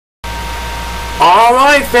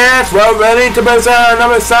Alright fans, we're ready to present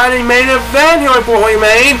another exciting main event here in Fort Wayne,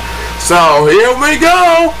 Maine. So here we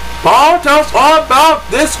go. Paul, tell us all about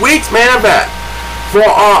this week's main event. For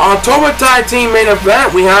our October Tag Team main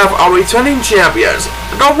event, we have our returning champions.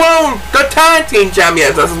 The Tag Team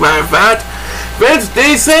champions, as a matter of fact.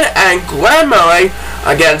 Daysen and Glen Murray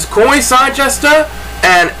against Corey Chichester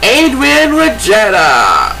and Adrian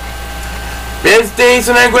Regetta.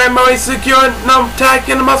 Daysen and Glen Murray secured no tag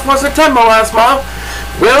in the month of September last month.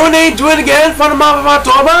 Will they do it again for the month of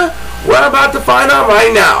October? We're about to find out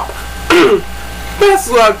right now.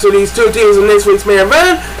 Best luck to these two teams in this week's main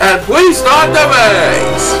event, and please start the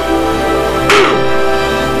race.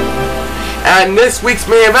 And this week's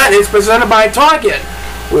main event is presented by Target.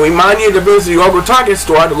 We remind you to visit your local Target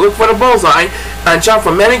store to look for the bullseye and shop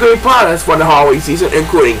for many great products for the holiday season,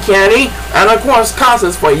 including candy and of course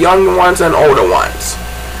concerts for younger ones and older ones.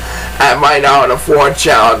 And right now in the fourth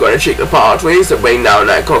Chao are going to shake the palm trees to bring down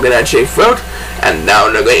that coconut shaped fruit, and now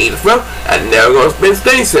they're going to eat the fruit, and there goes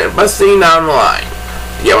Daysen busting down the line.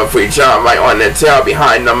 You have a free Chao right on the tail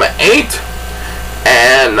behind number 8,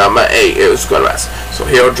 and number 8 is going to rest. So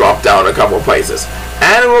he'll drop down a couple places.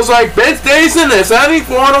 And it was like Daysen is heading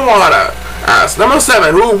for the water. As number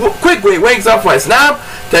 7, who quickly wakes up for a snap,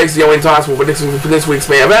 takes the only toss for this week's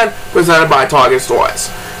main event, presented by Target Stores.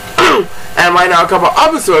 And right now, a couple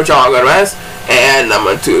other search are going to rest, and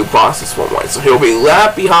number 2 passes for 1. So he'll be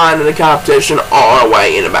left behind in the competition all the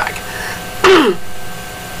way in the back.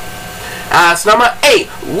 As number 8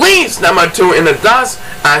 leaves number 2 in the dust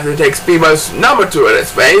as he takes Beaver's number 2 in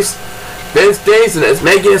his face. Daysen is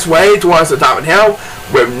making his way towards the top of the hill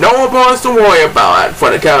with no opponents to worry about for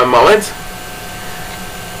the current moment.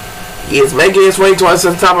 He is making his way towards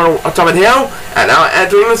the top of the hill and now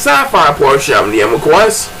entering the sapphire portion of the emerald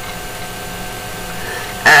course.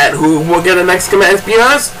 And who will get the next command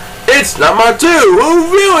experience? It's number 2,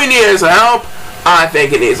 who really needs help. I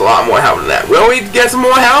think he needs a lot more help than that. Will he get some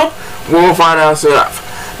more help? We'll find out soon enough.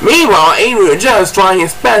 Meanwhile, Adrian Regetta is trying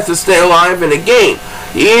his best to stay alive in the game.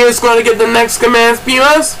 He is going to get the next command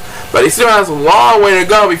experience, but he still has a long way to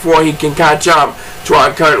go before he can catch up to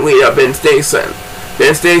our current leader, Daysen.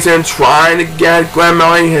 Daysen trying to get Glen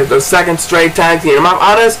Murray the second straight tag team of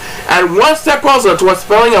honors, and one step closer towards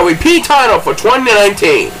spelling a repeat title for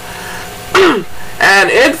 2019. And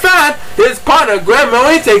in fact, his partner Glen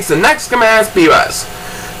Murray takes the next command experience.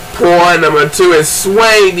 Poor number 2 is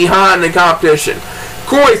swaying behind the competition.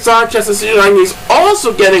 Corey Chichester seems like he's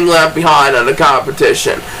also getting left behind on the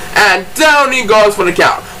competition. And down he goes for the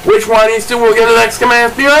count. Which one of these two will get the next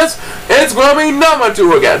command experience? It's going to be number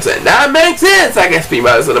 2 who gets it. That makes it second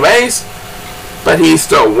experience of the base. But he's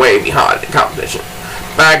still way behind the competition.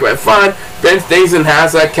 Back with fun, Daysen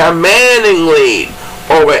has a commanding lead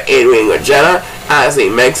over Adrian Regetta as he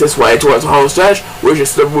makes his way towards the home stretch, which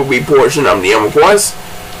is the ruby portion of the emerald course.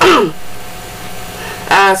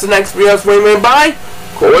 As the next experience went by,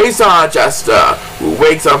 Corey Chichester, who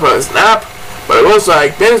wakes up from his nap, but it looks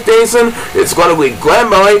like Daysen is going to lead Glen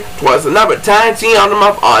Murray towards another tag team on the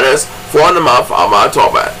month honors for the month of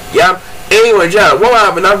October. Yep, Adrian Regetta will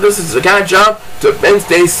have enough distance to catch up to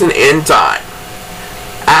Daysen in time.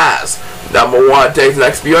 As number 1 takes the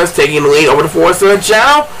next experience, taking the lead over the force of the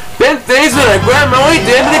Chao, Daysen and Glen Murray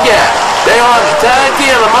did it again. They are the tag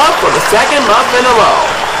team of the month for the second month in a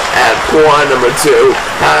row. And poor number 2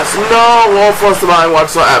 has no room for survival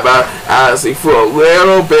whatsoever as he flew a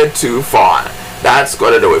little bit too far. That's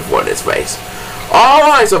going to do it for this race.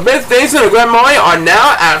 Alright, so Daysen and Glen Murray are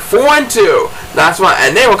now at 4-2. That's right,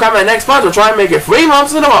 and they will come in next month to try and make it 3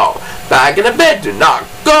 months in a row. Back in a bit, do not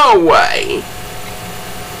go away.